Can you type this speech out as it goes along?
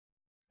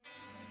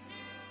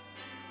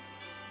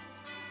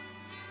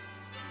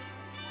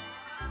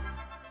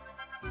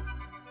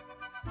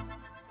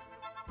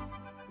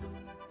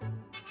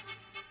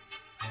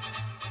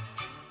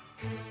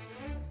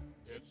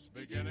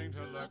beginning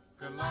to look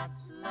a lot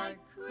like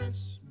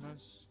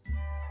Christmas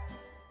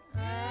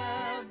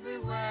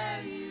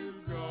everywhere you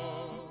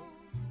go.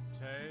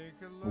 Take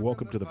a look.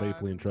 Welcome to the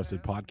Faithfully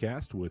Entrusted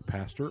podcast with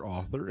pastor,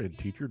 author, and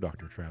teacher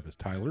Dr. Travis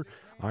Tyler.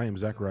 I am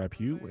Zachariah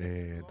Pugh,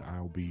 and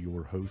I'll be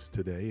your host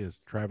today as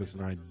Travis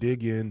and I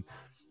dig in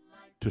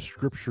to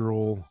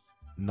scriptural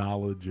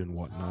knowledge and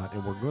whatnot.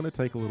 And we're going to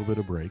take a little bit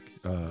of break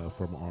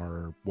from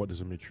our What Does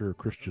a Mature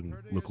Christian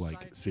Look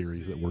Like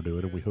series that we're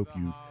doing. And we hope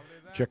you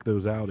check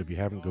those out. If you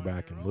haven't, go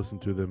back and listen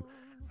to them.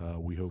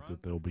 We hope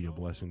that they'll be a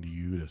blessing to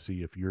you to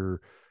see if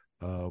you're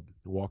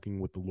walking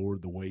with the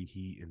Lord the way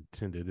He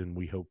intended, and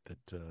we hope that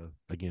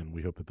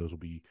we hope that those will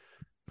be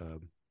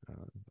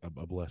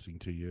a blessing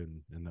to you,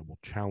 and that will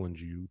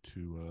challenge you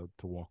to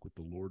walk with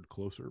the Lord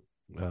closer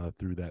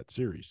through that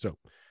series. So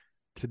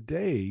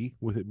today,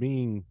 with it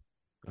being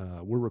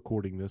we're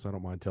recording this, I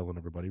don't mind telling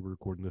everybody, we're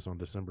recording this on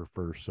December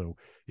 1st, so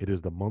it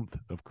is the month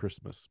of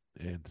Christmas,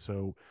 and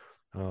so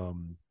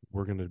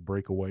we're going to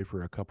break away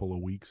for a couple of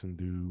weeks and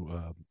do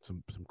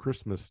some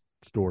Christmas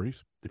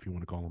stories, if you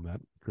want to call them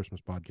that, Christmas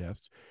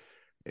podcasts.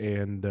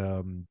 And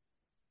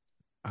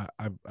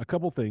I've a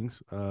couple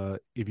things.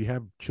 If you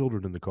have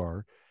children in the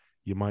car,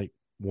 you might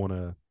want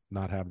to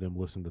not have them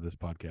listen to this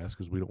podcast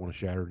because we don't want to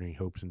shatter any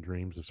hopes and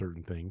dreams of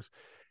certain things.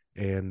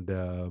 And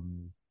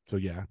so,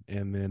 yeah.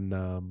 And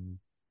then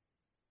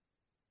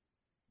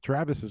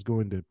Travis is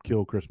going to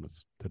kill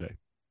Christmas today.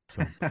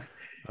 So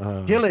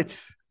kill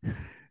it.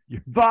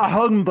 Bah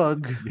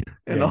humbug,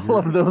 and all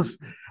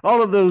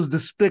of those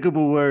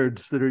despicable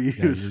words that are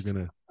used.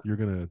 Yeah, you're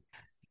gonna.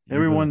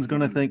 Everyone's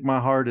gonna think my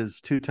heart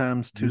is 2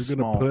 times too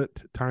small. You're gonna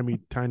put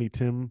Tiny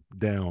Tim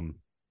down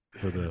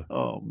for the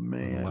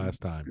last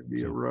time. It's gonna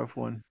be a rough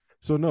one.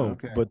 So no,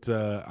 okay. But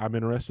I'm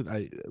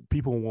interested.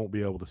 People won't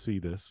be able to see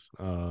this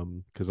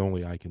because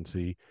only I can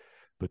see.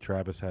 But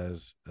Travis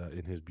has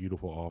in his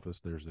beautiful office.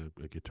 There's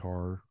a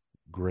guitar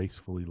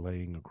gracefully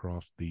laying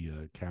across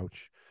the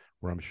couch,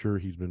 where I'm sure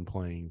he's been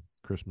playing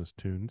Christmas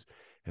tunes.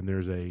 And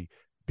there's a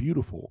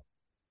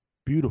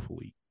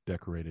beautifully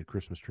decorated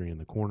Christmas tree in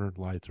the corner.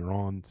 Lights are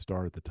on,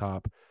 star at the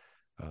top,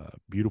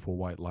 beautiful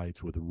white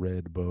lights with a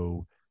red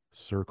bow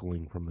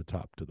circling from the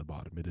top to the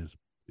bottom. It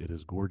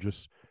is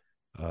gorgeous.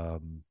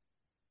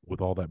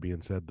 With all that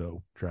being said,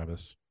 though,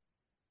 Travis,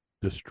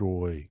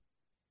 destroy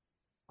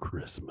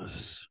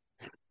Christmas.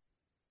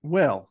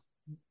 Well,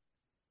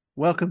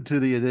 welcome to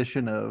the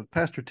edition of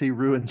Pastor T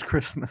Ruins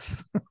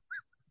Christmas.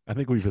 I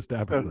think we've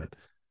established that.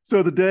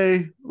 So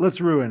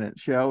let's ruin it,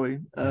 shall we?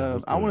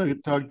 I want to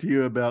talk to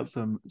you about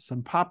some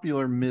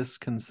popular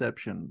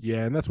misconceptions.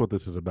 Yeah, and that's what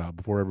this is about.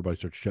 Before everybody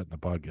starts shutting the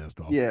podcast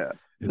off. Yeah,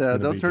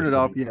 don't turn it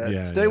off yet.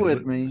 Yeah, Stay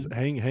with me.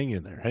 Hang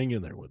in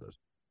there with us.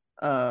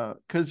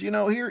 Because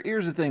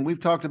here's the thing. We've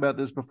talked about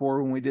this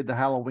before when we did the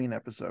Halloween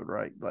episode,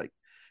 right? Like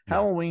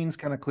Halloween's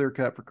kind of clear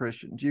cut for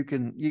Christians. You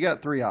got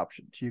 3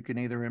 options. You can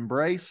either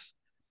embrace,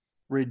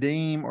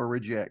 redeem, or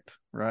reject,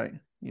 right?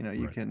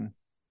 You can.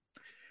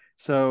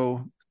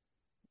 So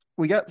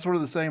we got sort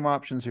of the same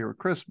options here with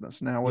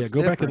Christmas. Now,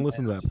 go back and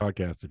listen to that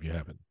podcast if you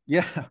haven't.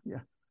 Yeah.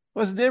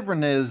 What's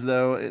different is,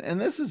 though,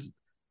 and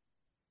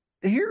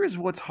here is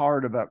what's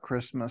hard about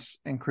Christmas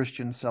and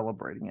Christians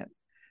celebrating it,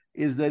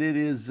 is that it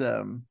is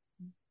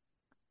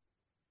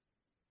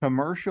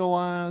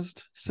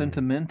commercialized,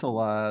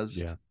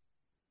 sentimentalized,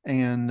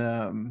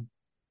 and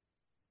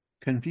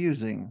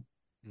confusing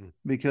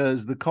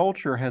because the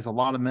culture has a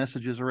lot of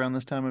messages around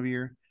this time of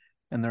year.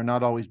 And they're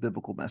not always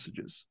biblical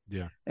messages.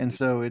 Yeah. And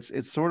so it's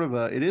sort of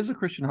it is a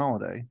Christian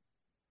holiday,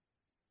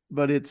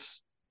 but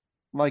it's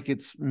like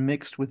it's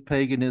mixed with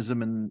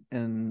paganism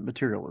and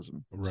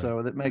materialism. Right.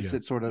 So that makes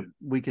it sort of,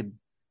 we're going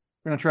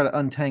to try to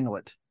untangle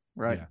it.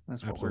 Right. Yeah,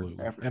 that's what absolutely.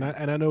 We're after.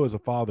 And I know as a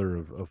father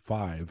of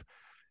 5,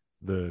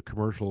 the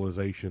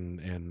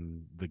commercialization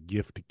and the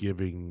gift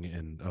giving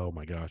and, oh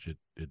my gosh,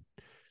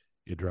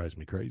 it drives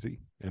me crazy.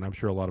 And I'm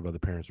sure a lot of other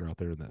parents are out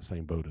there in that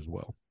same boat as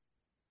well.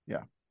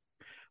 Yeah.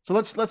 So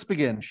let's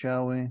begin,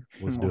 shall we?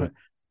 Let's do it.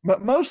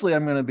 But mostly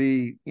I'm going to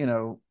be,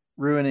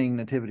 ruining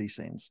nativity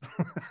scenes.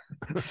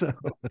 So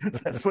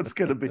that's what's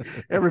going to be.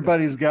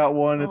 Everybody's got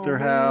one at their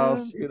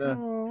house, Set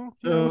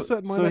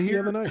mine up the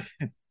other night.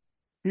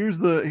 Here's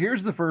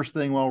the first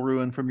thing I'll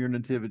ruin from your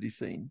nativity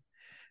scene.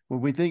 When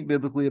we think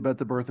biblically about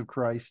the birth of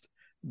Christ,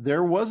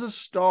 there was a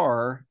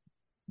star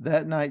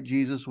that night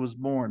Jesus was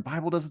born.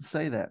 Bible doesn't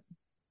say that.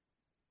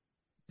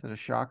 Is that a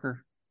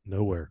shocker?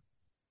 Nowhere.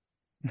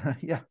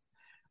 Yeah.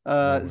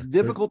 It's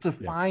difficult to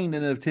find a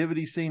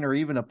nativity scene or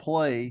even a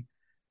play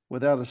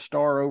without a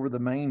star over the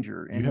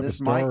manger. And you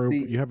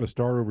have a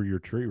star over your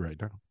tree right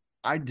now.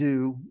 I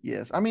do.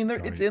 Yes. I mean,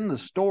 it's in the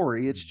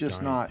story. It's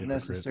just not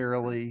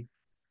necessarily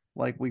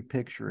like we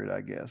picture it,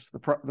 I guess. The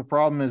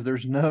problem is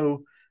there's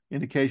no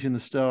indication the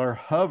star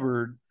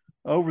hovered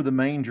over the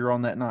manger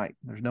on that night.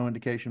 There's no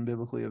indication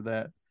biblically of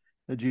that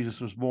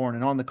Jesus was born.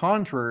 And on the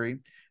contrary,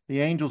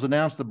 the angels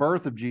announced the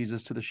birth of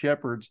Jesus to the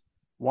shepherds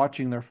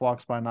watching their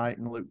flocks by night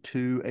in Luke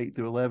 2,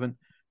 8-11.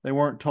 They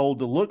weren't told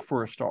to look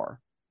for a star.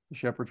 The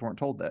shepherds weren't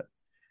told that.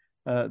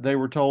 They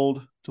were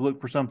told to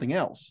look for something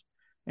else.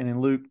 And in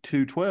Luke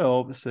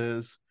 2:12, it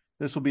says,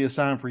 "This will be a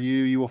sign for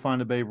you. You will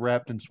find a babe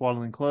wrapped in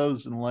swaddling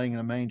clothes and laying in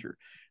a manger."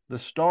 The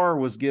star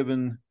was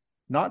given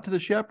not to the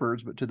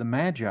shepherds, but to the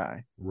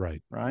Magi.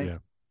 Right. Yeah.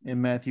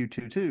 In Matthew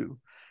 2:2,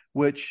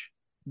 which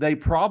they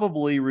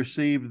probably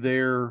received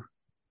their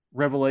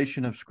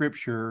revelation of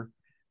Scripture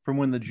from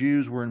when the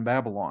Jews were in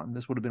Babylon.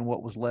 This would have been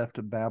what was left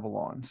of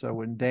Babylon. So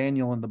when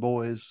Daniel and the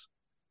boys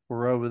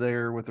were over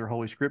there with their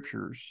Holy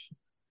Scriptures,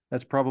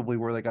 that's probably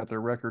where they got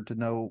their record to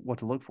know what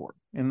to look for.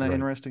 Isn't that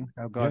interesting?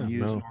 How God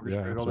used and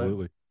orchestrated all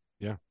that?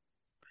 Yeah.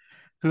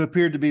 Who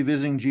appeared to be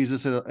visiting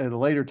Jesus at a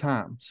later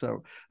time.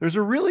 So there's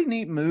a really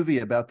neat movie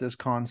about this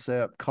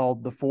concept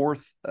called The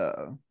Fourth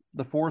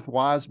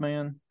Wise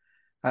Man.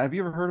 Have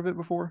you ever heard of it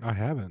before? I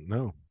haven't.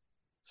 No.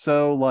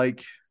 So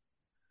like,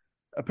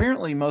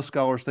 apparently most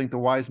scholars think the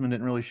wise men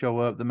didn't really show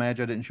up. The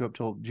Magi didn't show up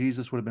till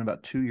Jesus would have been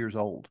about 2 years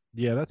old.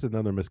 Yeah, that's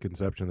another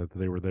misconception, that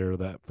they were there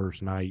that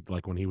first night,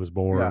 like when he was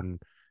born.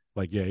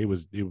 That's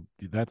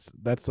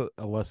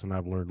a lesson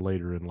I've learned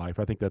later in life.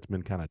 I think that's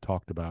been kind of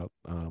talked about.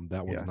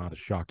 That one's not as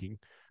shocking,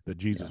 that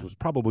Jesus was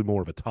probably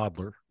more of a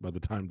toddler by the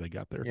time they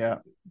got there. Yeah,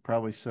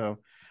 probably so.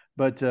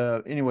 But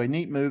anyway,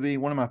 neat movie.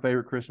 One of my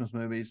favorite Christmas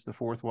movies, The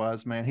Fourth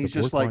Wise Man. He's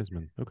just like,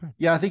 okay.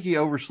 Yeah, I think he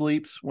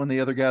oversleeps when the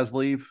other guys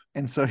leave,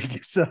 and so he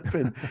gets up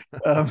and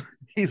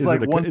he's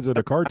is it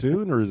a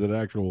cartoon or is it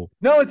actual?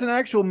 No, it's an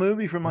actual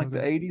movie from like the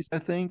 80s, I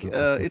think.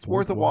 It's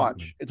worth a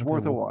watch. It's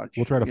worth a watch.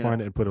 We'll try to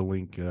find it and put a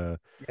link in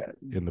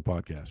the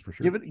podcast for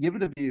sure. Give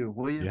it a view,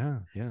 will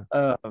you?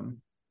 Yeah.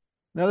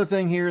 Another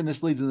thing here, and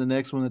this leads to the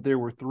next one, that there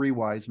were 3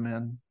 wise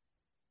men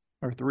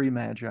or 3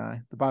 magi.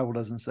 The Bible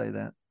doesn't say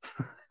that.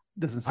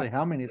 Doesn't say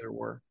how many there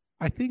were.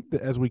 I think that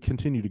as we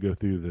continue to go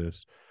through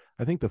this,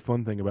 I think the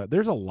fun thing about,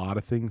 there's a lot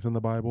of things in the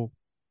Bible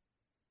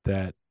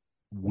that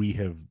we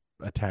have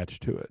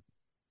attached to it.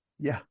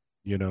 Yeah.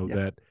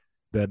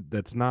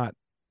 That's not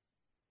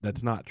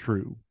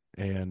true.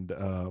 And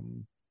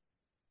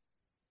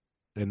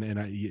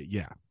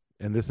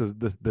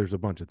there's a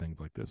bunch of things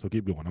like this. So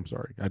keep going. I'm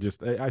sorry.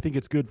 I think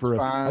it's good for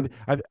us.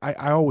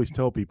 I always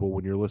tell people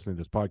when you're listening to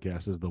this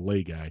podcast, as the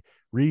lay guy,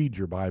 read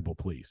your Bible,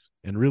 please.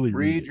 And really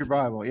read your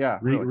Bible. Yeah.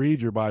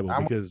 Read your Bible,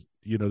 because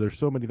there's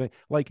so many things.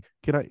 Like,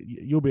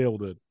 you'll be able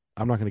to,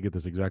 I'm not going to get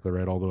this exactly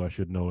right, although I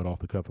should know it off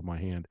the cuff of my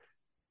hand.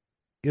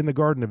 In the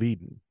Garden of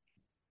Eden,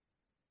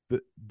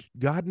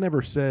 God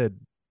never said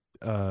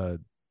to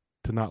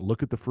not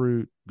look at the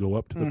fruit, go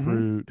up to the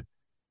fruit.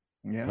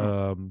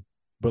 Yeah.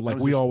 But like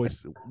we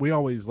always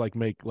like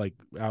make like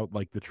out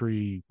like the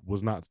tree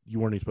was not, you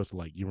weren't supposed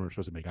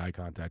to make eye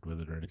contact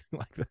with it or anything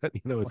like that.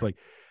 It's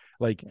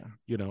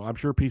I'm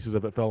sure pieces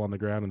of it fell on the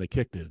ground and they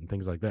kicked it and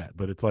things like that.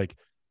 But it's like,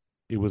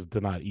 it was to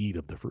not eat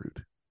of the fruit.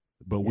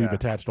 But we've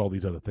attached all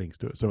these other things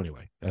to it. So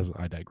anyway, as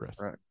I digress.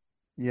 Right.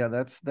 Yeah,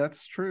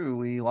 that's true.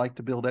 We like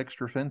to build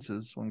extra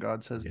fences when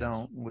God says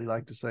don't. We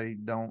like to say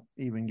don't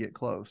even get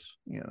close,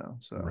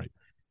 so. Right.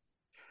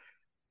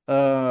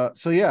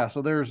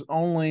 So there's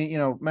only,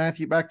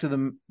 Matthew, back to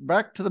the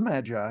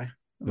Magi,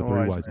 the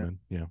 3 wise men.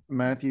 Yeah.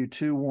 Matthew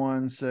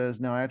 2:1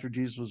 says, "Now after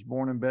Jesus was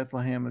born in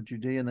Bethlehem of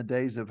Judea in the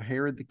days of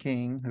Herod the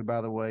king," who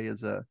by the way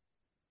is a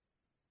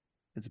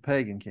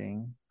pagan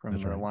king from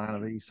the line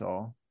of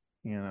Esau,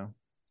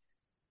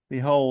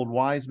 "Behold,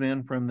 wise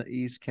men from the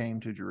east came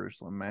to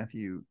Jerusalem."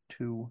 Matthew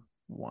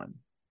 2:1.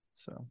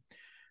 So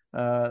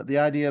the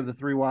idea of the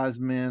 3 wise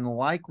men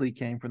likely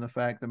came from the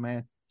fact that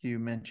Matthew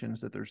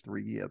mentions that there's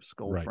 3 gifts: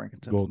 gold,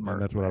 frankincense, and myrrh.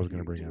 And that's what I was going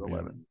to bring up.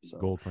 11. So,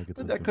 gold,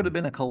 frankincense. But that could have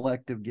been a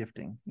collective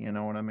gifting. You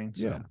know what I mean?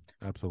 So, yeah,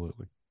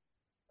 absolutely.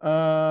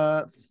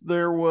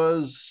 There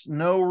was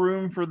no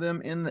room for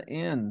them in the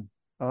inn.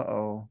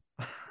 Oh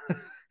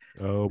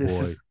boy,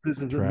 this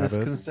is Travis, a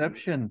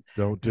misconception.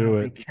 Don't do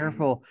it. Be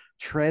careful.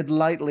 Tread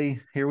lightly.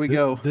 Here we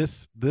go.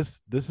 This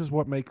is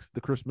what makes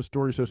the Christmas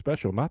story so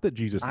special. Not that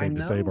Jesus came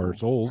to save our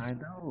souls. I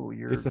know.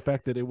 It's the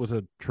fact that it was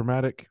a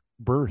traumatic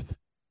birth.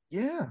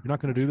 Yeah. You're not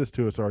going to do this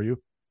to us, are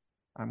you?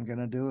 I'm going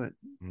to do it.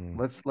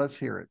 Let's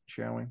hear it,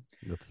 shall we?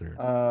 Let's hear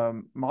it.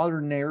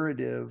 Modern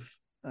narrative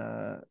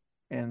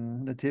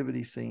and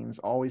nativity scenes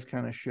always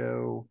kind of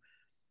show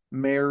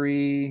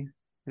Mary,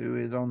 who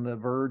is on the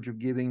verge of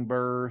giving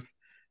birth,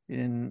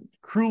 and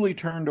cruelly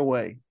turned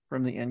away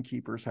from the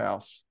innkeeper's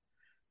house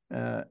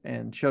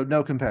and showed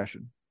no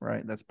compassion,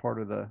 right? That's part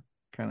of the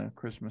kind of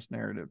Christmas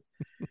narrative.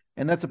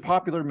 And that's a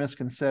popular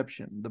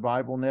misconception. The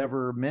Bible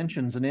never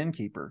mentions an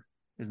innkeeper.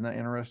 Isn't that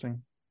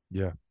interesting?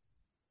 Yeah.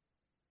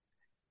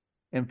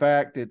 In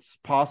fact, it's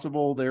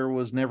possible there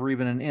was never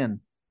even an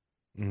inn.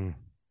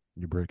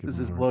 You're breaking this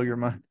my is heart. Blow your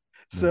mind.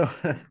 So,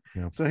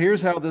 so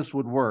here's how this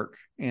would work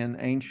in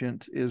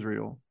ancient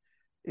Israel.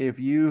 If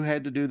you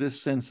had to do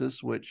this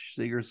census, which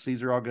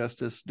Caesar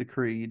Augustus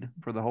decreed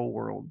for the whole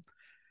world,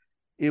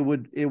 it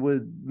would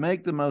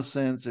make the most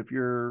sense if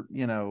you're,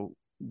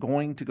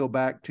 going to go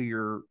back to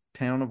your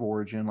town of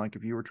origin, like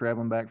if you were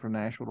traveling back from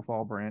Nashville to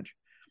Fall Branch,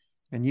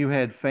 and you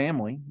had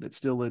family that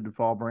still lived in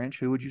Fall Branch,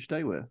 who would you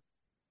stay with?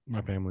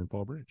 My family in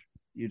Fall Branch.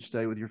 You'd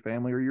stay with your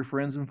family or your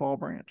friends in Fall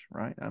Branch,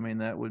 right? I mean,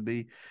 that would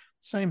be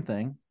same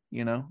thing.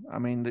 I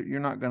mean, you're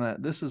not gonna.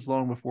 This is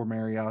long before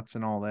Marriott's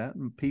and all that,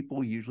 and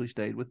people usually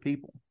stayed with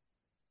people.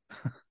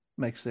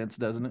 Makes sense,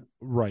 doesn't it?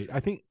 Right. I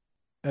think,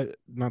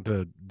 not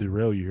to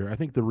derail you here, I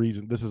think the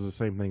reason this is the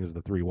same thing as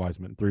the three wise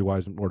men,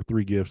 or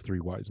three gifts, three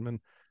wise men.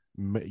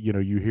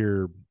 You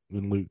hear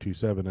in Luke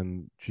 2:7,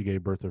 and she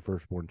gave birth to her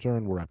firstborn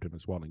son, wrapped him in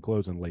swaddling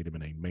clothes, and laid him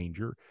in a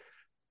manger.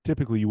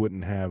 Typically, you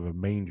wouldn't have a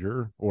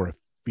manger or a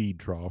feed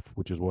trough,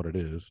 which is what it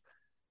is,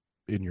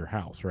 in your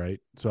house, right?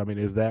 So, I mean,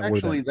 is that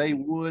Actually, where that? they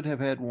would have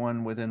had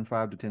one within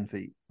 5 to 10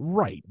 feet.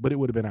 Right, but it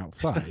would have been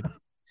outside.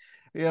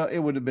 Yeah, it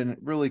would have been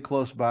really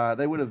close by.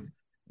 They would have,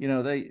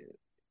 they.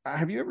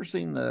 Have you ever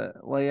seen the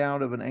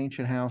layout of an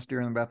ancient house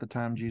during about the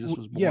time Jesus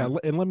was Yeah, born?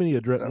 and let me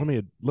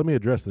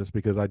address this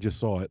because I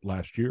just saw it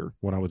last year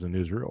when I was in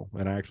Israel,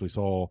 and I actually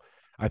saw.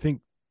 I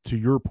think, to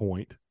your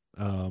point,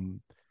 you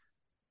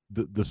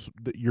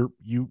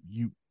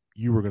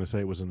were going to say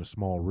it was in a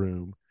small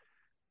room.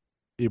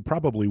 It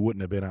probably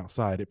wouldn't have been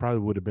outside. It probably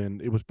would have been.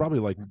 It was probably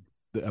like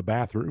a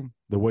bathroom,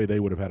 the way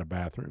they would have had a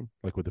bathroom,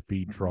 like with a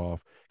feed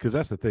trough. Because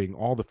that's the thing.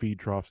 All the feed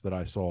troughs that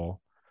I saw,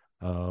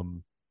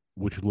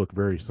 which look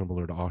very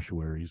similar to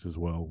ossuaries as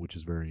well, which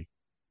is very,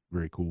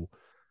 very cool.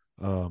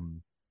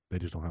 They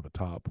just don't have a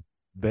top.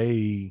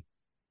 They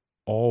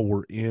all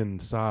were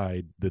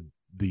inside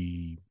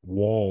the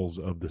walls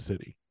of the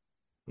city,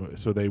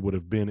 so they would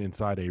have been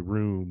inside a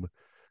room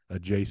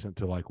adjacent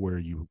to like where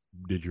you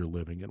did your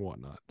living and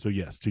whatnot. So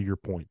yes, to your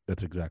point,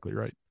 that's exactly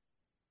right.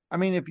 I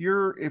mean, if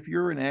you're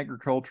an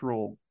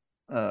agricultural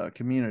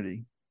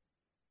community,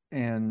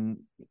 and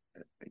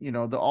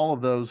all of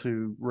those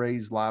who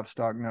raise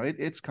livestock,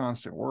 it's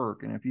constant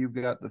work, and if you've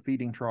got the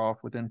feeding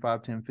trough within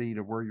 5-10 feet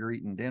of where you're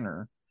eating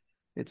dinner,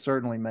 it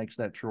certainly makes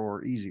that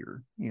chore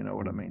easier. You know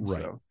what I mean?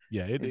 Right. So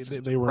Yeah, it's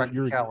just they were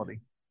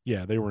practicality.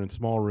 yeah, they were in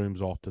small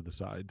rooms off to the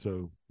side.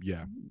 So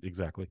yeah,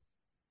 exactly.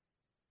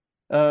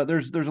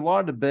 There's a lot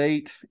of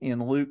debate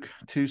in Luke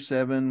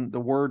 2:7. The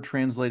word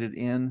translated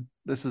in.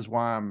 This is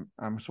why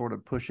I'm sort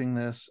of pushing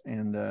this.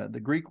 And the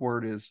Greek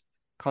word is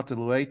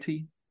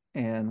katalueti,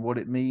 and what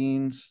it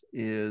means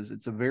is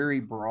it's a very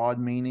broad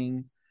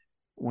meaning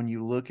when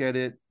you look at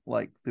it,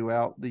 like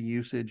throughout the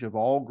usage of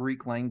all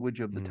Greek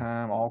language of the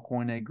time, all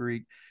Koine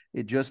Greek.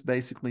 It just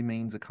basically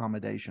means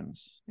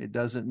accommodations. It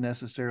doesn't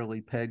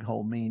necessarily peg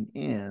hole mean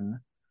in,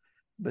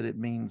 but it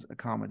means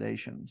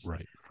accommodations.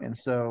 Right. And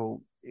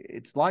so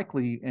it's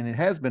likely, and it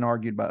has been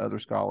argued by other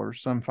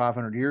scholars, some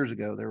 500 years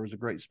ago, there was a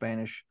great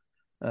Spanish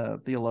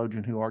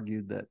theologian who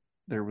argued that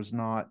there was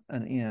not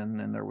an inn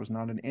and there was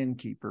not an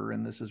innkeeper,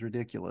 and this is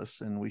ridiculous,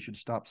 and we should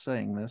stop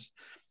saying this.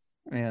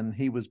 And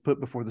he was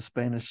put before the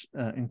Spanish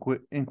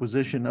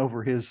Inquisition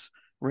over his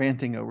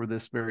ranting over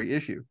this very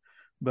issue.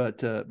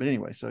 But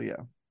anyway, so yeah.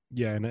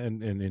 Yeah, and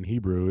in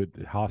Hebrew,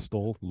 it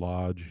hostel,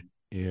 lodge,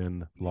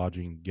 inn,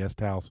 lodging, guest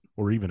house,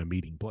 or even a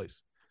meeting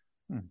place.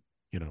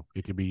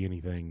 It could be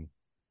anything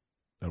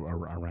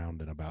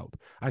around and about.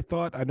 I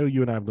know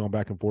you and I have gone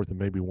back and forth, and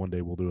maybe one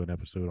day we'll do an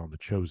episode on The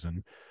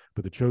Chosen,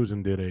 but The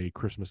Chosen did a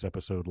Christmas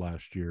episode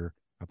last year.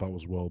 I thought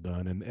was well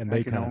done, and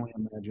they can only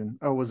imagine.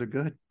 Oh, was it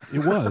good? It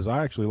was.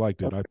 I actually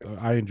liked it.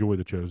 I enjoy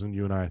The Chosen.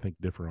 You and I think,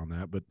 differ on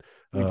that, but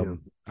we do.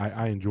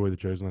 I enjoy The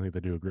Chosen. I think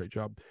they do a great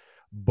job.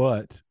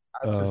 But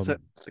I've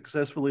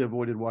successfully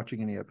avoided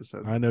watching any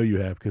episodes. I know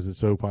you have, because it's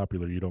so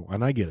popular. You don't,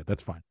 and I get it.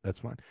 That's fine. That's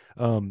fine.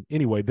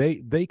 Anyway,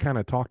 they kind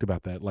of talked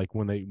about that, like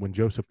when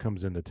Joseph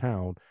comes into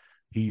town,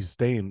 he's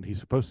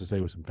supposed to stay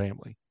with some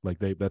family. Like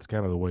that's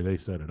kind of the way they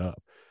set it up.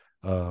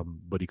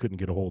 But he couldn't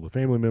get a hold of the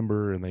family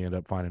member, and they end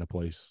up finding a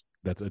place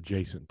that's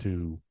adjacent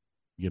to,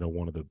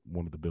 one of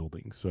the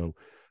buildings. So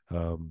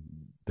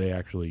they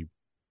actually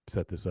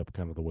set this up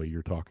kind of the way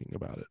you're talking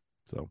about it.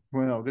 So,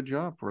 well, good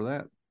job for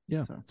that.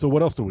 Yeah. So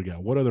what else do we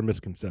got? What other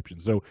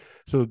misconceptions?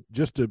 So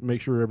just to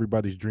make sure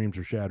everybody's dreams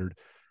are shattered,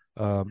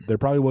 there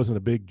probably wasn't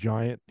a big,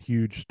 giant,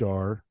 huge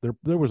star.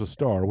 There was a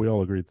star. We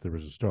all agreed that there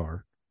was a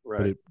star,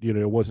 right? But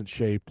it wasn't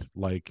shaped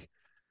like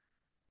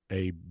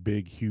a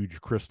big, huge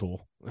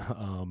crystal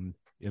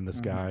in the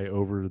sky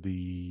over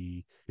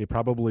the.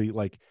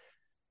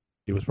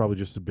 It was probably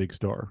just a big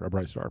star, a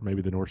bright star,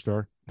 maybe the North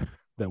Star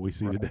that we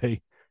see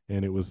today,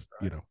 and it was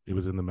it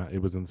was in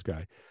the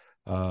sky.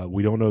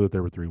 We don't know that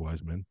there were three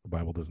wise men. The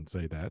Bible doesn't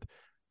say that.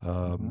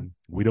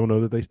 We don't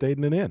know that they stayed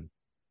in an inn.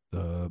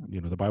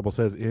 The Bible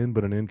says inn,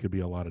 but an inn could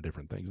be a lot of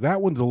different things.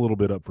 That one's a little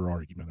bit up for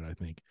argument, I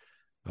think,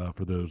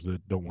 for those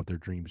that don't want their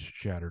dreams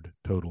shattered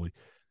totally.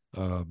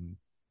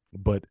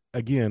 But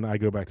again, I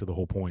go back to the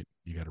whole point.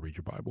 You got to read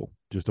your Bible.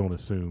 Just don't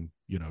assume,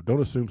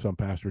 don't assume some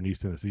pastor in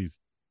East Tennessee's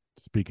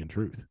speaking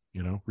truth.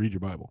 Read your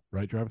Bible,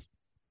 right, Travis?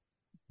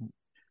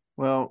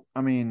 Well,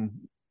 I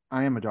mean,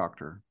 I am a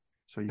doctor,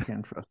 so you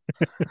can trust.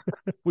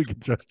 We can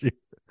trust you.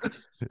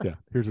 Yeah,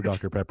 here's a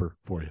Dr. Pepper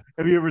for you.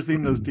 Have you ever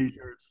seen those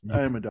T-shirts?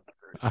 I am a doctor.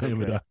 I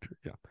am a doctor.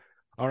 Yeah.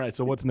 All right.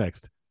 So what's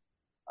next?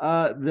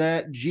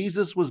 That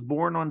Jesus was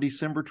born on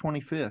December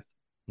 25th.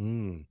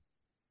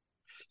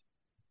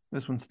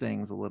 This one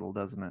stings a little,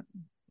 doesn't it?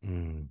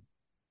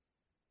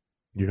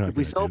 You're not If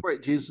we going to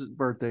celebrate Jesus'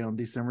 birthday on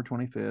December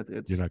 25th,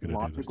 it's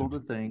logical to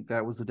think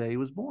that was the day he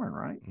was born,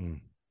 right?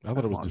 I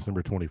thought it was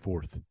December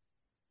 24th.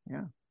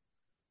 Yeah.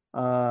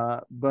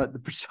 But the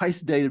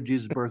precise date of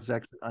Jesus' birth is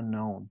actually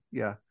unknown.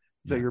 Yeah.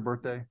 Is that your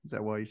birthday? Is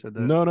that why you said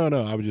that? No.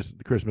 I was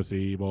just Christmas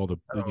Eve. All the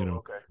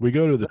okay. We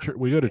go to the church.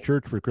 We go to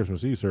church for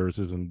Christmas Eve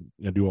services and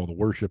do all the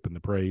worship and the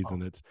praise,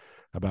 and it's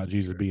about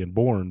Jesus being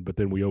born. But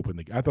then we open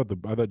I thought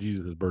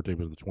Jesus' birthday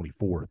was the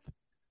 24th,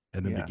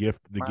 and then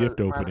the gift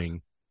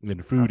opening and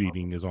then food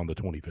eating is on the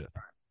 25th.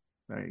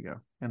 There you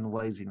go. And the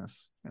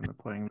laziness and the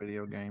playing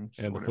video games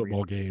and the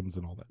football games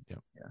and all that.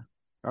 Yeah.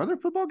 Are there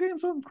football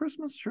games on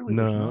Christmas? Surely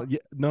no. there's not. Yeah.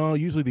 No.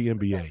 Usually the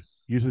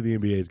NBA. Usually the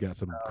NBA's got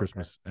some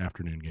Christmas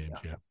afternoon games.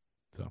 Yeah.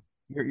 So.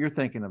 You're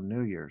thinking of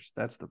New Year's.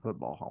 That's the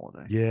football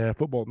holiday. Yeah,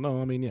 football.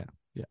 No, I mean, yeah.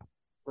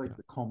 Like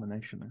the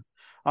culmination there.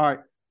 All right.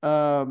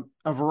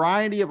 A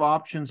variety of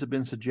options have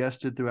been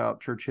suggested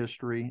throughout church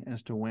history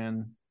as to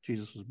when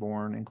Jesus was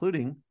born,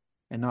 including,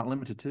 and not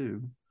limited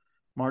to,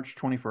 March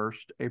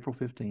 21st, April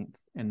 15th,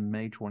 and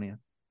May 20th.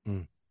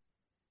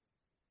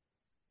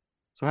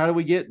 So how do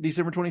we get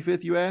December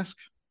 25th, you ask?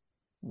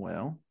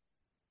 Well,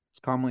 it's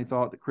commonly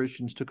thought that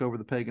Christians took over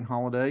the pagan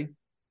holiday,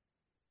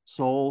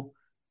 Sol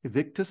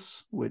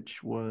Invictus,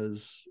 which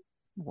was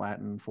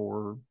Latin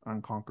for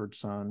unconquered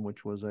sun,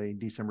 which was a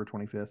December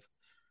 25th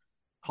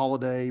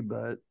holiday,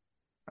 but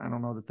I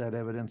don't know that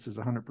evidence is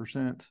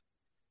 100%.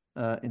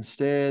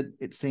 Instead,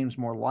 it seems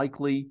more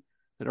likely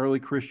that early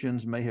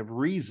Christians may have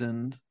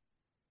reasoned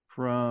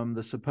from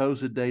the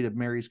supposed date of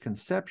Mary's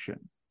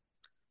conception,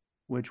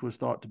 which was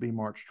thought to be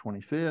March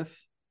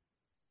 25th,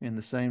 and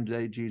the same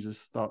day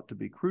Jesus thought to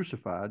be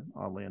crucified,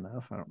 oddly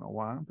enough. I don't know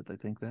why, but they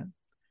think that.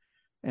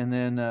 And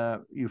then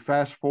you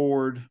fast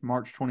forward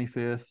March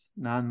 25th,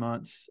 9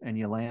 months, and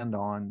you land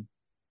on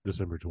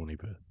December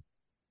 25th.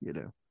 You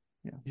do.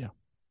 Yeah.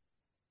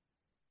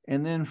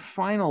 And then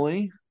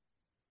finally,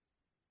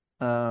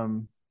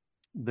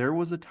 there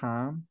was a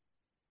time,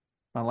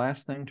 my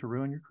last thing to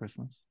ruin your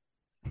Christmas,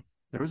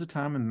 there was a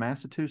time in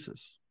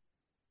Massachusetts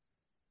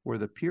where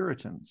the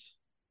Puritans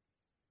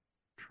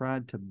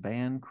tried to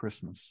ban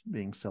Christmas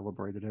being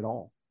celebrated at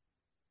all.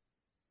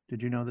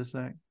 Did you know this,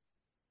 Zach?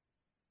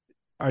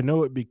 I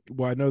know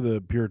I know the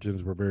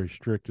Puritans were very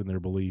strict in their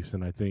beliefs,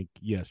 and I think,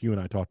 yes, you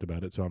and I talked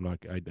about it, so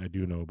I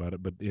do know about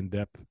it, but in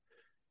depth,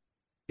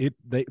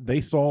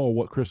 they saw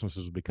what Christmas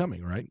was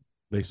becoming, right?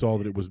 They saw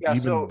that it was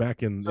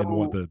back in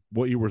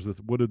what year was this?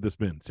 What had this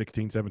been?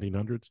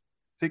 1700s?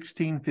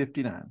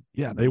 1659.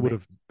 Yeah, they would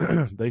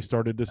have they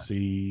started to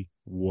see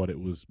what it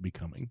was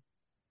becoming.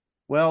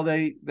 Well,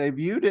 they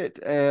viewed it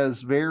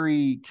as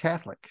very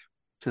Catholic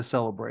to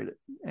celebrate it,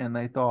 and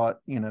they thought,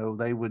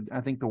 they would,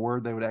 I think the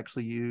word they would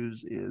actually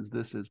use is,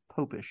 this is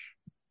popish,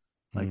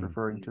 like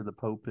referring to the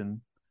Pope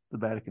in the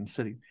Vatican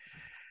City.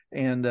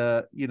 And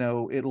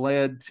it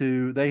led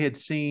to, they had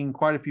seen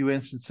quite a few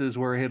instances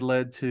where it had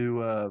led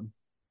to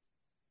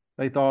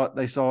they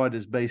saw it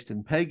as based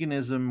in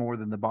paganism more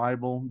than the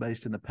Bible,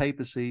 based in the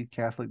papacy,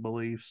 Catholic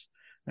beliefs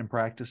and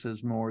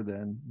practices more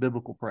than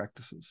biblical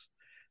practices.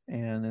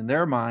 And in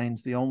their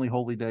minds, the only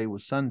holy day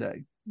was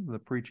Sunday, the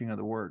preaching of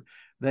the word.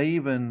 They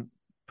even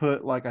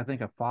put, like, I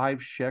think a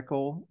 5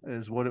 shekel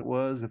is what it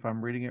was, if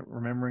I'm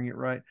remembering it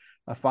right,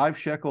 a 5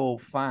 shekel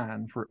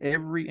fine for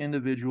every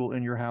individual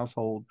in your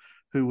household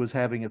who was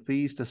having a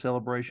feast, a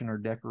celebration, or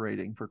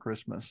decorating for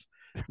Christmas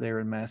there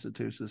in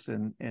Massachusetts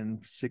in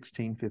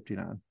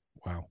 1659.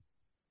 Wow.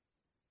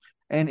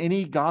 And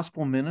any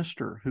gospel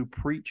minister who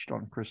preached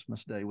on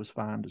Christmas Day was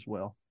fined as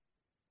well.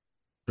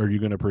 Are you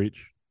going to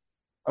preach?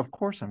 Of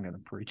course I'm going to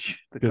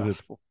preach the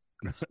gospel.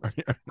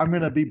 I'm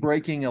going to be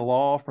breaking a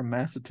law from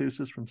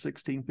Massachusetts from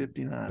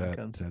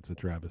 1659. That's a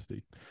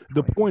travesty.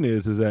 The point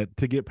is that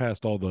to get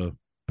past all the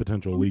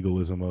potential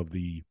legalism of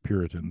the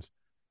Puritans,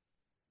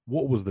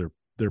 what was their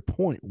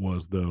point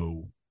was,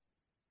 though,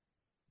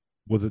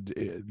 was it,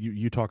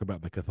 you talk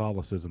about the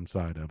Catholicism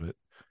side of it,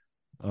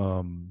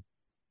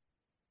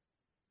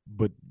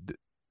 but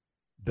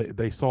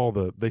they saw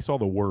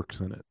the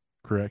works in it,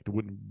 correct?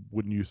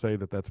 Wouldn't you say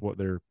that that's what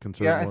their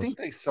concern was? Yeah, I think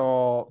they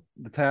saw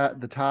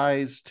the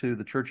ties to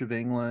the Church of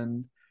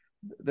England.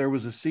 There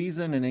was a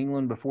season in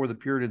England before the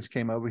Puritans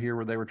came over here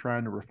where they were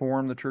trying to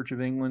reform the Church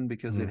of England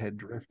because it had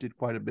drifted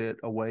quite a bit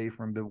away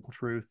from biblical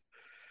truth.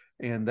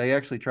 And they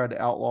actually tried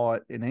to outlaw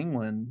it in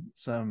England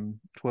some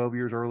 12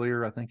 years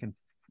earlier, I think in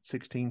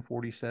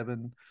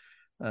 1647.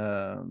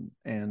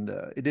 And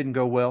it didn't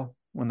go well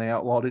when they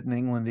outlawed it in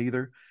England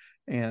either.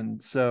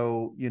 And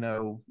so,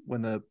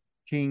 when the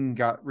king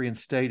got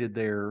reinstated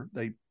there,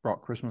 they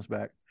brought Christmas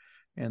back.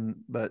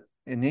 But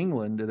in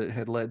England, it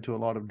had led to a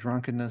lot of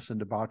drunkenness and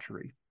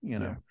debauchery,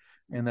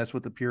 and that's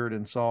what the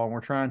Puritans saw and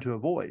were trying to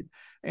avoid.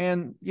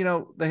 And,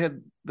 they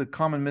had the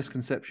common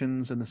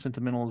misconceptions and the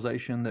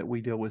sentimentalization that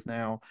we deal with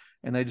now,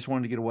 and they just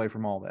wanted to get away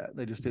from all that.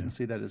 They just didn't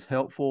see that as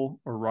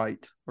helpful or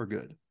right or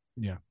good.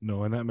 Yeah,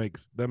 no, and that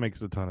makes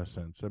a ton of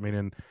sense. I mean,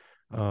 and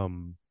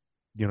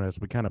as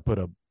we kind of put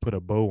a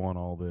bow on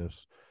all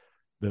this,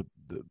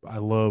 I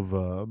love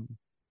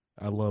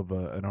I love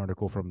an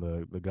article from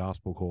the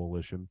Gospel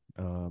Coalition.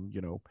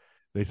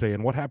 They say,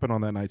 and what happened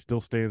on that night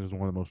still stands as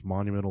one of the most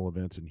monumental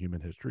events in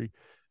human history.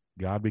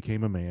 God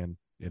became a man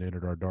and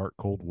entered our dark,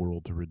 cold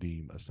world to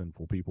redeem a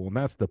sinful people. And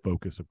that's the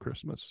focus of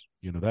Christmas.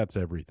 That's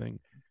everything.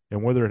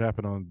 And whether it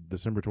happened on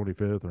December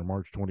 25th or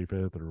March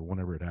 25th or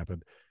whenever it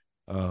happened,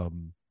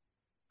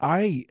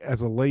 I,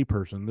 as a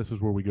layperson, this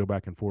is where we go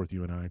back and forth,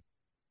 you and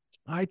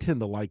I tend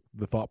to like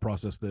the thought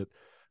process that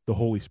the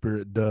Holy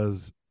Spirit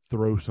does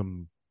throw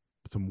some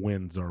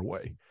winds our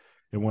way.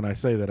 And when I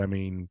say that, I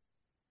mean,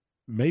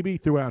 maybe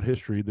throughout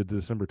history, the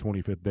December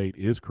 25th date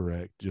is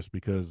correct just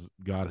because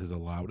God has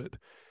allowed it.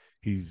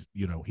 He's,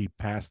 he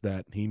passed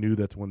that. He knew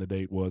that's when the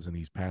date was, and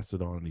he's passed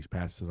it on,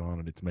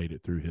 and it's made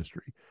it through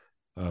history.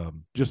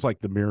 Just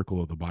like the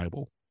miracle of the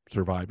Bible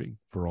surviving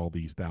for all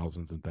these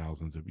thousands and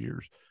thousands of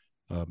years.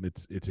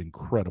 It's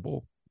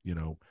incredible.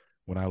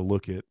 When I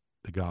look at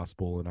the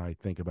gospel and I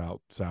think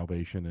about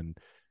salvation and,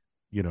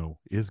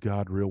 is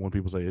God real? When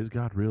people say, is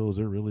God real? Is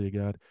there really a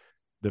God?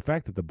 The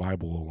fact that the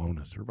Bible alone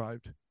has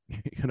survived,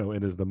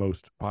 and is the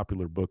most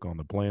popular book on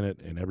the planet,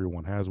 and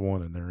everyone has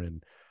one, and they're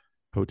in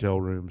hotel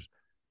rooms.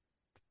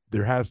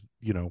 There has,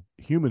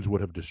 humans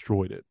would have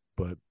destroyed it,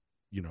 but,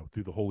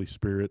 through the Holy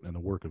Spirit and the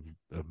work of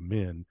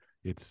men,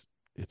 it's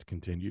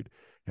continued.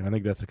 And I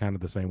think that's kind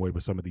of the same way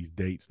with some of these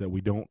dates that we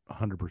don't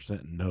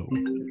 100% know.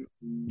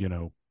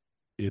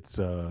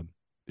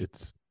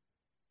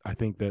 I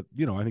think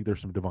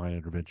there's some divine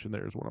intervention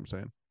there is what I'm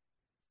saying.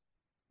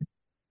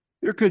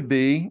 There could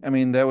be. I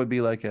mean, that would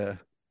be like a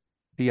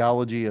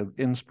theology of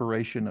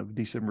inspiration of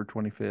December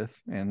 25th.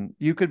 And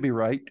you could be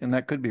right, and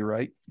that could be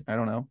right. I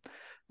don't know.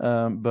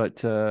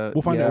 But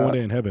we'll find out one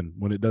day in heaven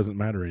when it doesn't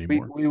matter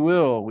anymore. We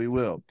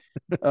will.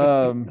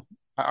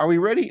 Are we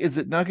ready? Is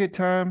it nugget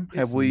time?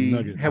 Have we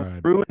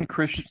ruined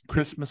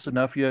Christmas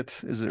enough yet?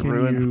 Is it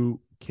ruined?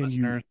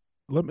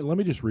 Let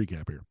me just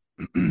recap here.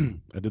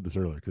 I did this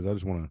earlier because I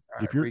just want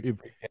to.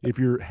 If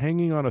you're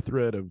hanging on a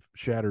thread of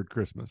shattered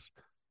Christmas,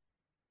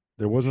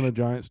 there wasn't a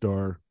giant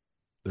star.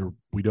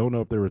 We don't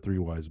know if there were three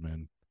wise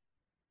men.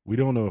 We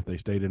don't know if they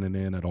stayed in an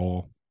inn at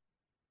all.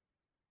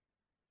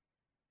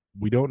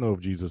 We don't know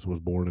if Jesus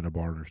was born in a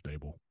barn or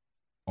stable.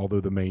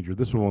 Although the manger,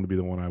 this would only be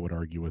the one I would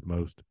argue with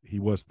most. He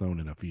was thrown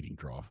in a feeding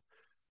trough,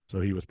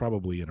 so he was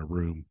probably in a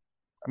room.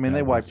 I mean,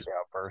 they wiped it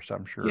out first,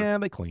 I'm sure. Yeah,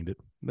 they cleaned it.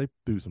 They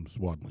threw some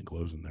swaddling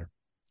clothes in there.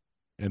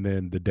 And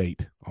then the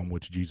date on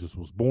which Jesus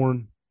was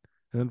born.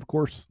 And then, of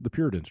course, the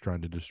Puritans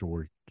trying to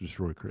destroy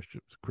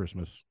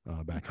Christmas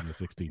back in the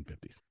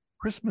 1650s.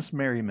 Christmas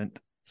merriment.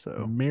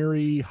 So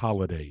merry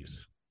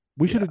holidays.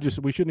 We shouldn't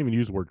even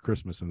use the word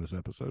Christmas in this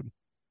episode.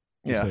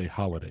 Just say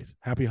holidays.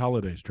 Happy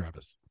holidays,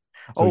 Travis.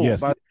 So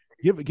yes,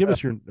 give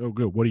us your. Oh,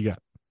 good. What do you got?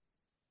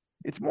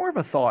 It's more of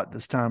a thought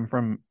this time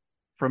from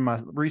my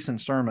recent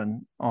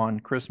sermon on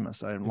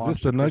Christmas. Is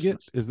this the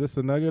nugget? Is this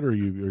the nugget, or are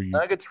you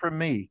nuggets from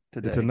me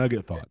today? It's a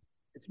nugget thought.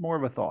 It's more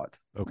of a thought.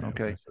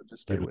 Okay. So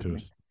just stay with me.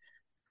 Us.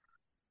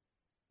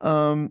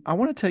 I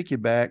want to take you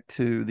back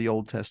to the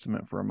Old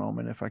Testament for a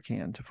moment, if I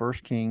can, to 1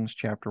 Kings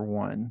chapter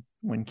 1,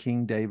 when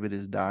King David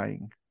is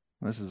dying.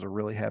 This is a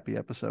really happy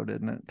episode,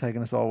 isn't it?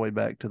 Taking us all the way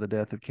back to the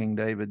death of King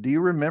David. Do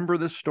you remember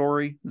this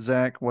story,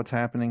 Zach? What's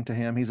happening to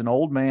him? He's an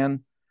old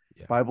man.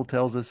 Yeah. Bible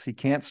tells us he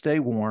can't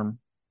stay warm.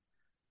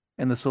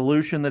 And the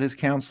solution that his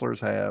counselors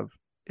have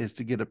is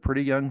to get a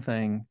pretty young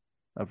thing,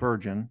 a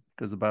virgin,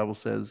 because the Bible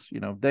says,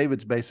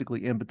 David's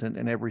basically impotent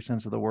in every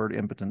sense of the word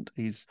impotent.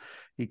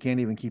 He can't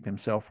even keep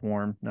himself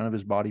warm. None of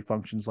his body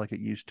functions like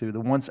it used to. The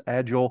once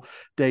agile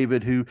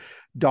David who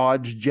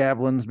dodged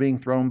javelins being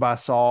thrown by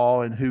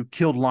Saul and who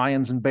killed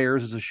lions and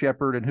bears as a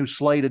shepherd and who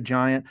slayed a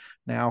giant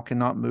now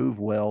cannot move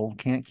well,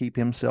 can't keep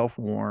himself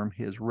warm.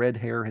 His red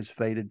hair has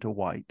faded to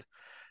white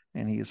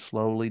and he is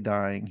slowly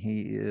dying.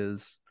 He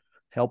is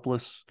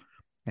helpless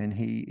and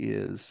he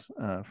is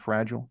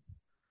fragile.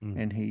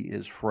 And he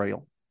is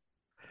frail.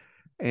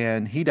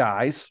 And he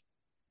dies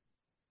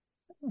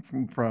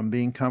from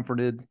being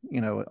comforted.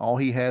 All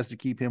he has to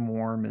keep him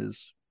warm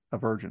is a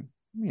virgin,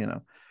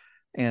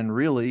 and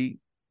really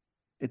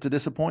it's a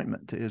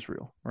disappointment to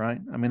Israel, right?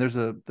 I mean, there's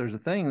a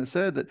thing that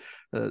said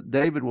that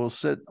David will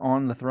sit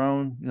on the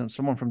throne.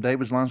 Someone from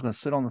David's line is going to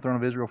sit on the throne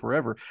of Israel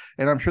forever.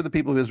 And I'm sure the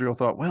people of Israel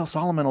thought, well,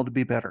 Solomon will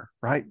be better,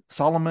 right?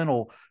 Solomon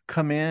will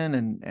come in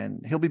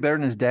and he'll be better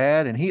than his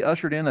dad. And he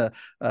ushered in an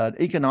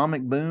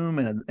economic boom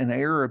and an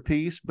era of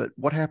peace. But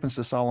what happens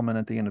to Solomon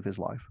at the end of his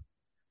life?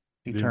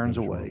 He turns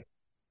away.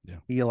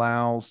 Well.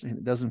 Yeah.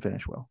 It doesn't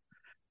finish well.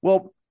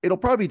 Well, it'll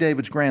probably be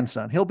David's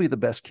grandson. He'll be the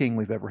best king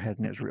we've ever had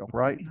in Israel,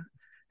 right?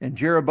 And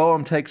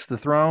Jeroboam takes the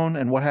throne,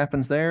 and what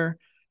happens there?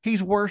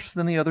 He's worse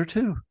than the other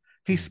two.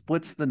 He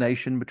splits the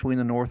nation between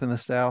the north and the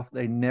south.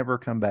 They never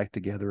come back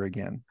together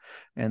again.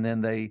 And then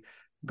they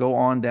go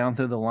on down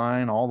through the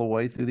line all the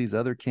way through these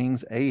other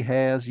kings.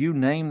 Ahaz, you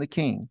name the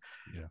king.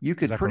 Yeah. You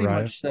could pretty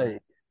much say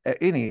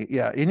any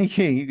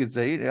king. You could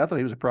say, I thought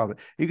he was a prophet.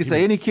 You could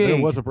say any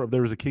king.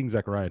 There was a king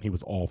Zechariah, and he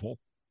was awful.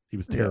 He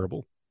was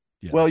terrible.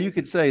 Yeah. Yes. Well, you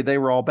could say they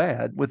were all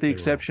bad, with the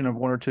exception of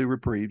one or two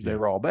reprieves. Yeah. They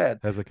were all bad.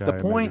 Hezekiah,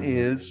 the point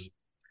is,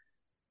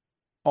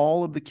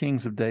 all of the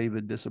kings of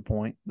David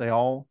disappoint. They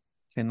all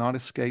cannot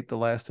escape the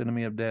last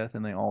enemy of death,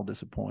 and they all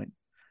disappoint.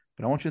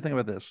 But I want you to think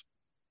about this.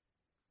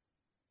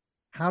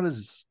 How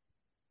does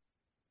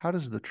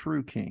the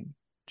true king,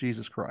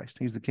 Jesus Christ,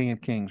 he's the King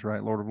of Kings,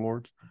 right? Lord of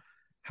Lords.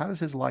 How does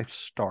his life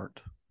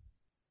start?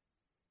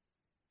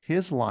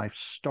 His life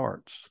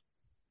starts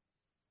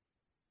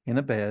in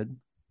a bed.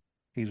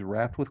 He's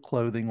wrapped with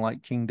clothing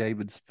like King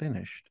David's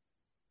finished.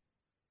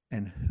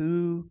 And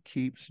who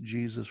keeps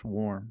Jesus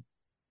warm?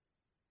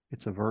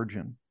 It's a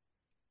virgin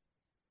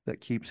that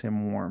keeps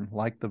him warm,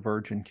 like the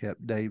virgin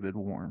kept David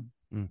warm.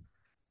 Mm.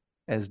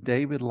 As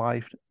David's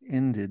life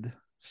ended,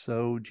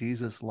 so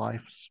Jesus'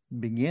 life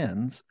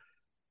begins,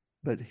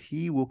 but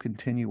he will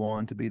continue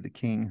on to be the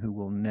king who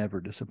will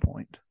never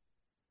disappoint.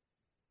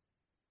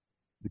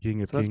 The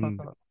King of Kings,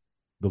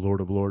 the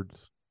Lord of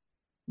Lords,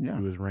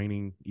 who is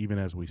reigning even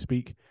as we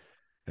speak,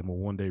 and will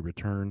one day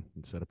return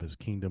and set up his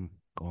kingdom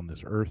on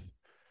this earth,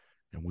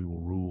 and we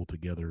will rule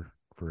together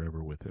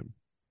forever with him.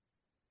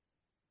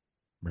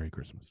 Merry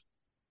Christmas.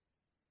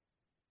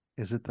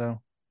 Is it,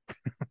 though?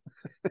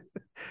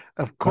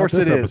 Of course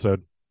it is.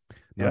 Episode.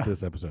 Not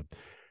this episode.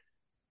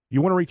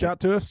 You want to reach out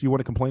to us? You want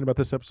to complain about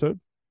this episode?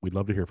 We'd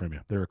love to hear from you.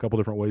 There are a couple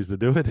different ways to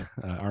do it.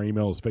 Our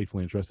email is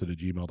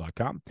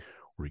faithfully-entrusted@gmail.com,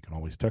 or you can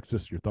always text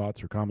us your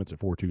thoughts or comments at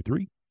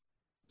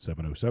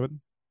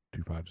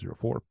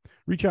 423-707-2504.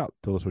 Reach out.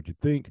 Tell us what you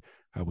think,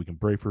 how we can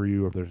pray for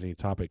you. If there's any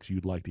topics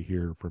you'd like to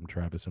hear from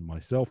Travis and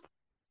myself,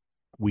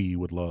 we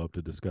would love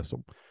to discuss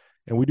them.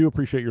 And we do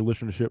appreciate your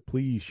listenership.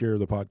 Please share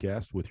the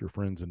podcast with your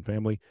friends and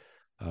family.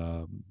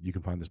 You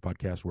can find this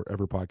podcast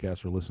wherever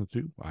podcasts are listened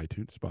to,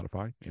 iTunes,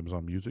 Spotify,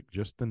 Amazon Music,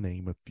 just to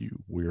name a few.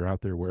 We are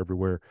out there. We're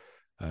everywhere.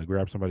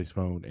 Grab somebody's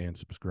phone and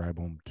subscribe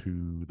them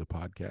to the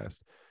podcast.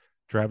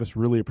 Travis,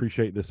 really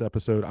appreciate this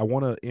episode. I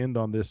want to end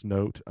on this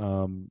note.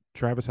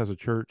 Travis has a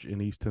church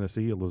in East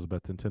Tennessee,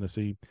 Elizabethton,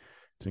 Tennessee.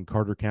 It's in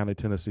Carter County,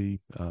 Tennessee.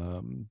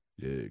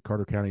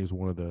 Carter County is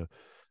one of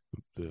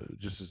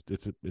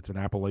it's an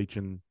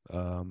Appalachian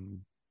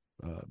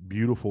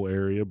beautiful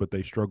area, but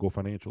they struggle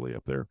financially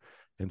up there.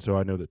 And so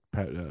I know that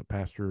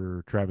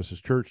Pastor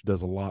Travis's church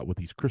does a lot with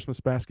these Christmas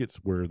baskets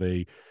where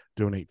they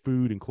donate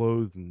food and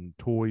clothes and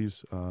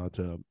toys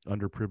to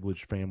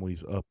underprivileged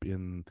families up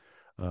in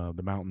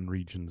the mountain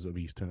regions of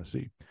East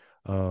Tennessee.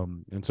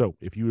 And so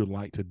if you would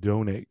like to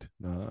donate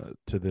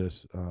to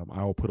this,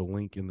 I'll put a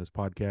link in this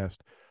podcast.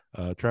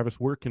 Travis,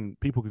 where can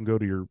people go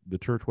to the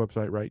church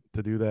website, right,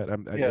 to do that?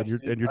 Yes,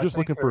 and you're just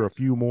looking for a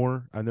few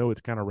more. I know it's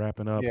kind of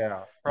wrapping up.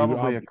 Yeah,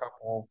 probably a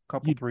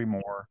couple, three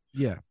more.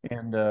 Yeah.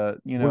 And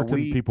where can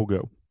people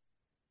go?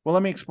 Well,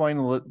 let me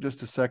explain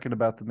just a second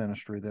about the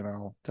ministry, then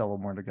I'll tell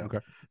them where to go. Okay.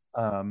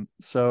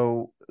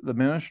 So the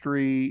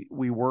ministry,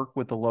 we work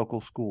with the local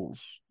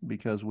schools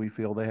because we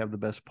feel they have the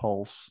best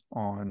pulse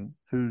on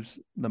who's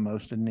the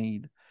most in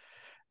need.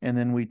 And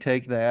then we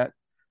take that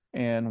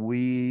and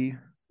we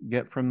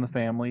get from the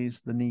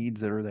families the needs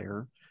that are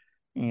there,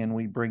 and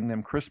we bring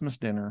them Christmas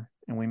dinner,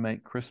 and we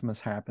make Christmas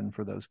happen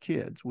for those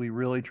kids. We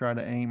really try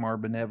to aim our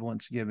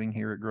benevolence giving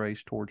here at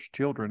Grace towards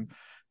children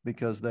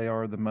because they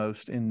are the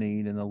most in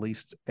need and the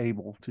least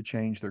able to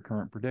change their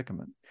current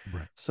predicament.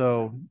 Right.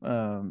 So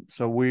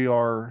we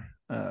are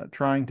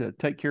trying to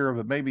take care of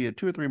it, maybe a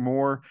 2 or 3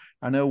 more.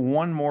 I know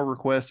one more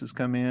request has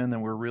come in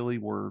and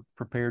we're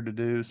prepared to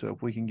do. So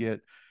if we can get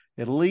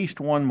at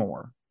least one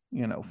more,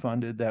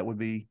 funded, that would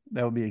be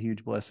a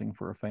huge blessing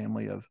for a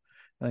family of,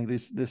 I think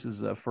this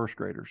is first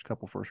graders,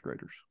 couple first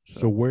graders.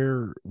 So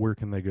where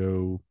can they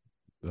go?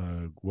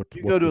 You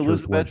go to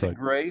Elizabeth and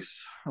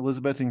Grace,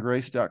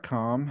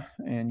 elizabethandgrace.com,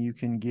 and you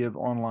can give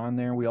online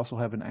there. We also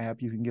have an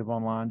app you can give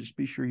online. Just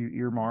be sure you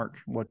earmark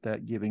what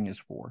that giving is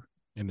for.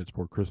 And it's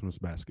for Christmas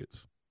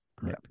baskets.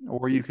 Correct. Yeah.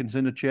 Or you can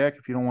send a check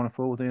if you don't want to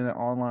fool with any of that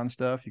online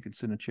stuff. You can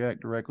send a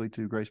check directly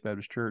to Grace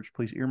Baptist Church.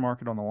 Please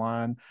earmark it on the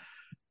line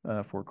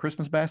for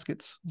Christmas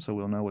baskets, so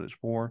we'll know what it's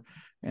for.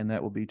 And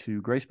that will be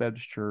to Grace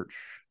Baptist Church,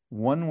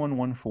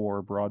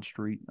 1114 Broad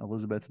Street,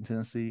 Elizabethton,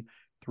 Tennessee,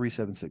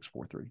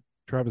 37643.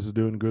 Travis is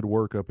doing good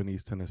work up in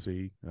East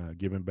Tennessee,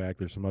 giving back.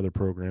 There's some other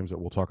programs that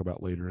we'll talk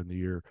about later in the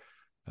year.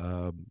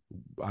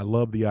 I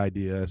love the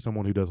idea, as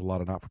someone who does a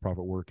lot of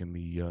not-for-profit work in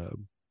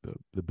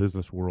the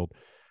business world.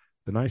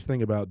 The nice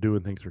thing about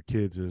doing things for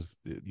kids is,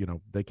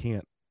 they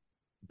can't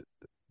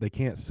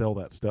sell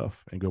that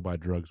stuff and go buy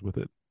drugs with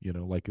it.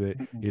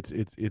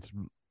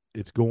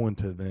 It's going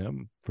to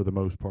them for the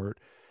most part.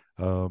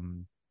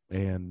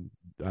 And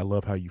I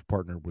love how you've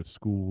partnered with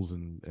schools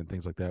and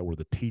things like that, where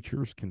the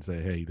teachers can say,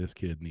 hey, this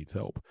kid needs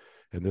help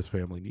and this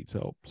family needs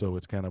help. So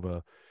it's kind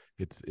of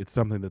it's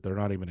something that they're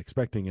not even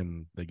expecting,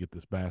 and they get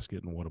this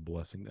basket, and what a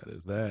blessing that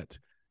is. That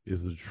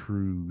is the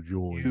true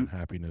joy and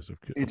happiness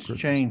of kids.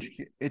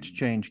 It's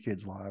changed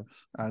kids' lives.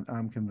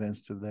 I'm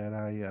convinced of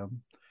that.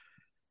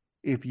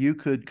 If you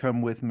could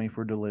come with me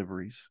for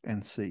deliveries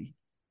and see.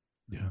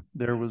 Yeah.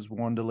 There was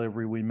one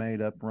delivery we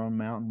made up Rome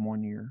Mountain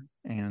one year,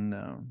 and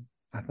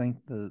I think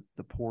the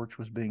porch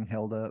was being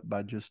held up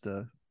by just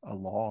a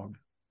log,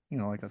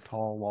 like a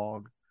tall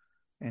log,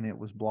 and it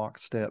was block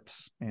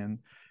steps. And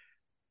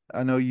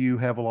I know you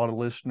have a lot of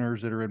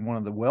listeners that are in one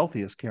of the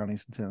wealthiest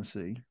counties in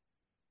Tennessee,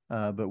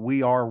 but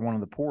we are one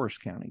of the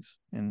poorest counties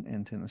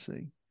in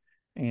Tennessee.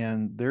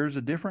 And there's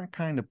a different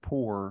kind of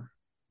poor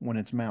when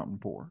it's mountain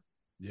poor.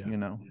 Yeah. You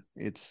know,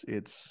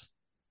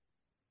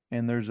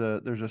 and there's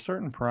a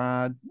certain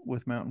pride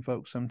with mountain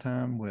folks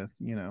sometimes with,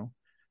 you know,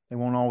 they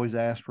won't always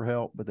ask for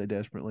help, but they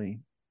desperately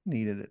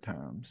need it at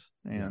times.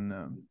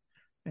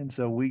 And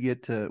so we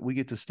get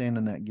to stand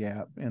in that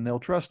gap, and they'll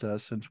trust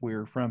us since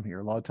we're from here.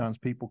 A lot of times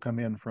people come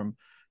in from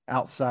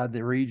outside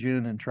the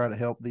region and try to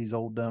help these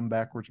old dumb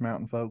backwards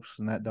mountain folks,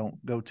 and that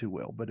don't go too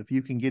well. But if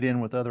you can get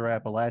in with other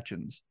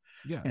Appalachians,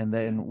 and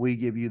then we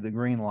give you the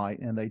green light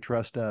and they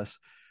trust us,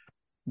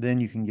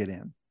 then you can get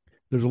in.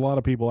 There's a lot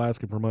of people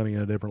asking for money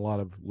in a different lot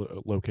of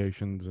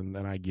locations, and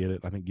I get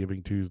it. I think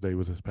Giving Tuesday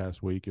was this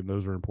past week, and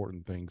those are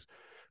important things.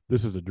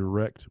 This is a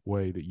direct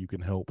way that you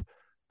can help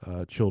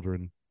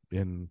children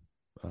in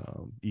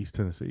East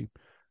Tennessee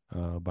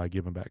by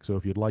giving back. So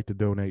if you'd like to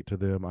donate to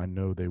them, I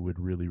know they would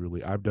really,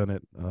 really. I've done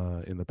it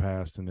in the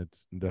past, and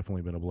it's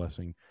definitely been a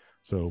blessing.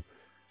 So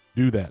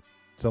do that.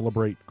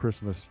 Celebrate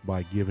Christmas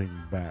by giving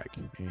back,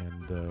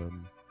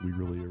 and we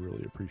really,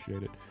 really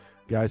appreciate it.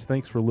 Guys,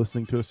 thanks for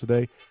listening to us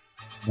today.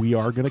 We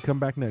are going to come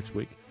back next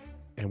week,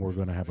 and we're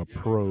going to have a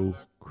pro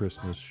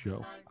Christmas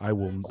show. I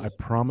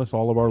promise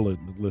all of our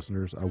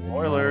listeners, I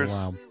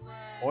will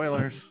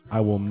I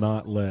will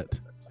not let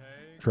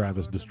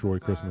Travis destroy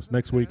Christmas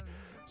next week.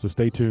 So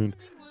stay tuned.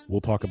 We'll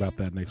talk about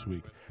that next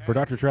week. For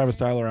Dr. Travis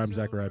Tyler, I'm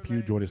Zachariah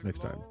Pugh. Join us next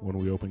time when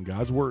we open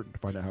God's Word to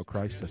find out how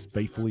Christ has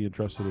faithfully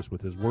entrusted us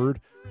with His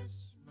Word.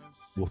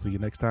 We'll see you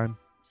next time.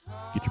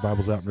 Get your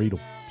Bibles out and read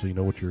them so you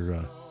know what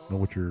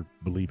you're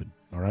believing.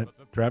 All right,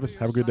 Travis,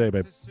 have a good day,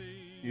 babe.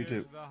 You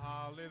too. The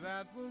holly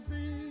that will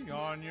be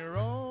on your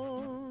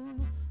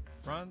own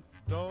front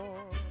door.